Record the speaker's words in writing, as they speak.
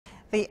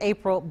The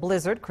April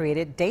blizzard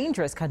created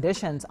dangerous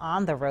conditions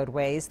on the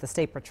roadways. The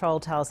State Patrol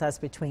tells us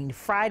between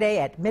Friday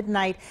at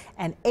midnight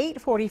and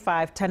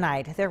 8:45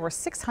 tonight, there were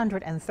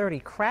 630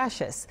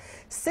 crashes.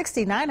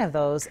 69 of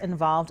those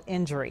involved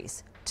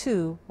injuries.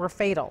 2 were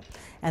fatal.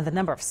 And the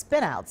number of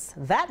spinouts,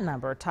 that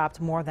number topped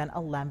more than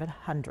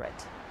 1,100.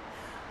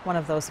 One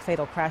of those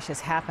fatal crashes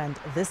happened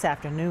this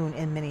afternoon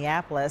in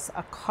Minneapolis.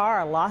 A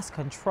car lost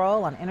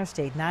control on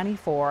Interstate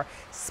 94,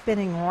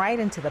 spinning right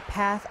into the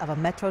path of a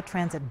Metro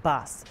Transit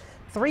bus.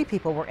 3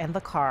 people were in the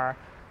car.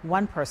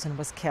 1 person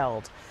was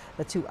killed.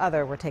 The 2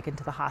 others were taken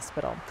to the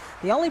hospital.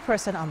 The only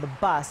person on the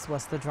bus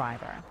was the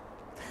driver.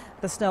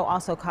 The snow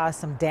also caused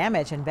some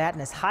damage in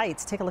Vadnais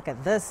Heights. Take a look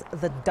at this.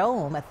 The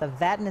dome at the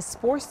Vadnais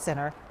Sports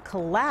Center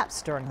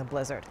collapsed during the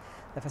blizzard.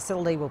 The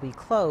facility will be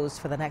closed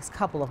for the next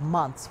couple of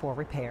months for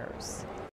repairs.